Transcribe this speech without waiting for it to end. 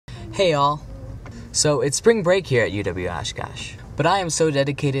Hey all! So it's spring break here at UW Oshkosh, but I am so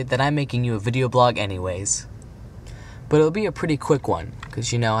dedicated that I'm making you a video blog anyways. But it'll be a pretty quick one,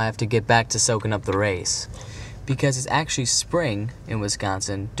 because I have to get back to soaking up the rays. Because it's actually spring in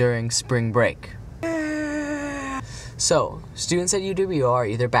Wisconsin during spring break. So, students at UW are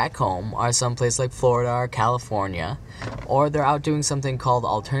either back home, or someplace like Florida or California, or they're out doing something called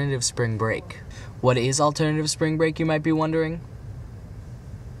alternative spring break. What is alternative spring break, you might be wondering?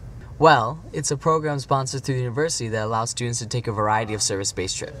 Well, it's a program sponsored through the university that allows students to take a variety of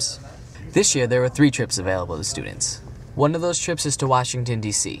service-based trips. This year, there were 3 trips available to students. One of those trips is to Washington,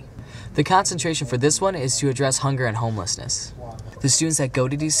 D.C. The concentration for this one is to address hunger and homelessness. The students that go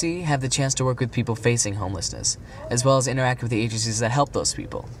to D.C. have the chance to work with people facing homelessness, as well as interact with the agencies that help those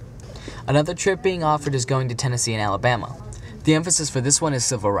people. Another trip being offered is going to Tennessee and Alabama. The emphasis for this one is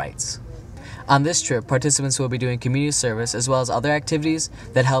civil rights. On this trip, participants will be doing community service as well as other activities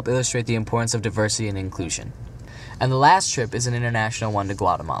that help illustrate the importance of diversity and inclusion. And the last trip is an international one to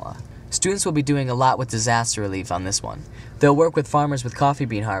Guatemala. Students will be doing a lot with disaster relief on this one. They'll work with farmers with coffee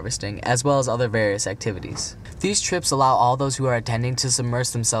bean harvesting as well as other various activities. These trips allow all those who are attending to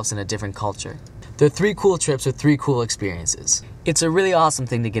submerge themselves in a different culture. They're 3 cool trips with 3 cool experiences. It's a really awesome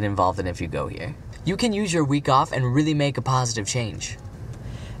thing to get involved in if you go here. You can use your week off and really make a positive change.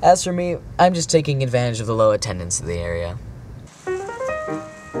 As for me, I'm just taking advantage of the low attendance in the area.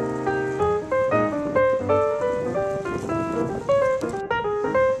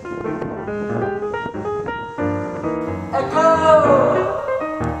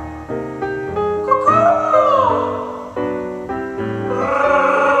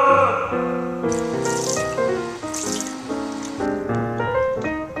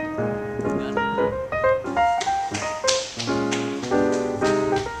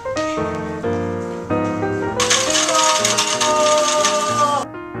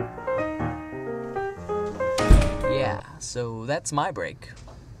 Yeah, so that's my break.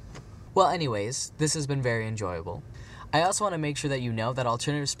 Well, anyways, this has been very enjoyable. I also want to make sure that you know that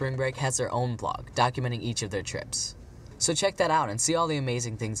Alternative Spring Break has their own blog, documenting each of their trips. So check that out and see all the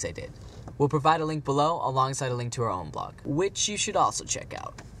amazing things they did. We'll provide a link below alongside a link to our own blog, which you should also check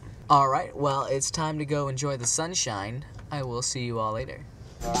out. Alright, well, it's time to go enjoy the sunshine. I will see you all later.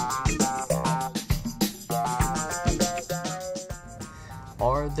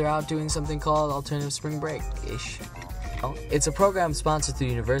 Or they're out doing something called Alternative Spring Break-ish. It's a program sponsored through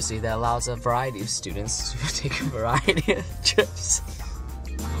the university that allows a variety of students to take a variety of trips.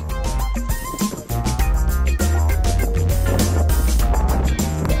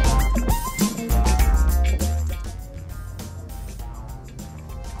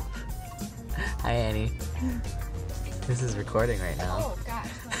 Hi, Annie. This is recording right now. Oh, gosh.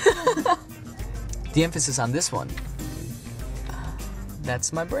 The emphasis on this one.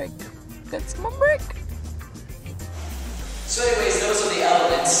 That's my break. That's my break. So anyways, those are the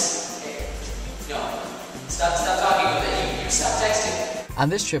elements. No, stop talking about that. You stop texting. On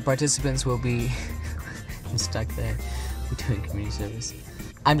this trip, participants will be... I'm stuck there. We're doing community service.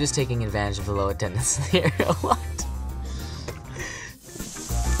 I'm just taking advantage of the low attendance in the area a lot.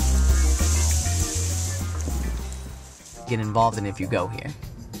 Get involved in if you go here.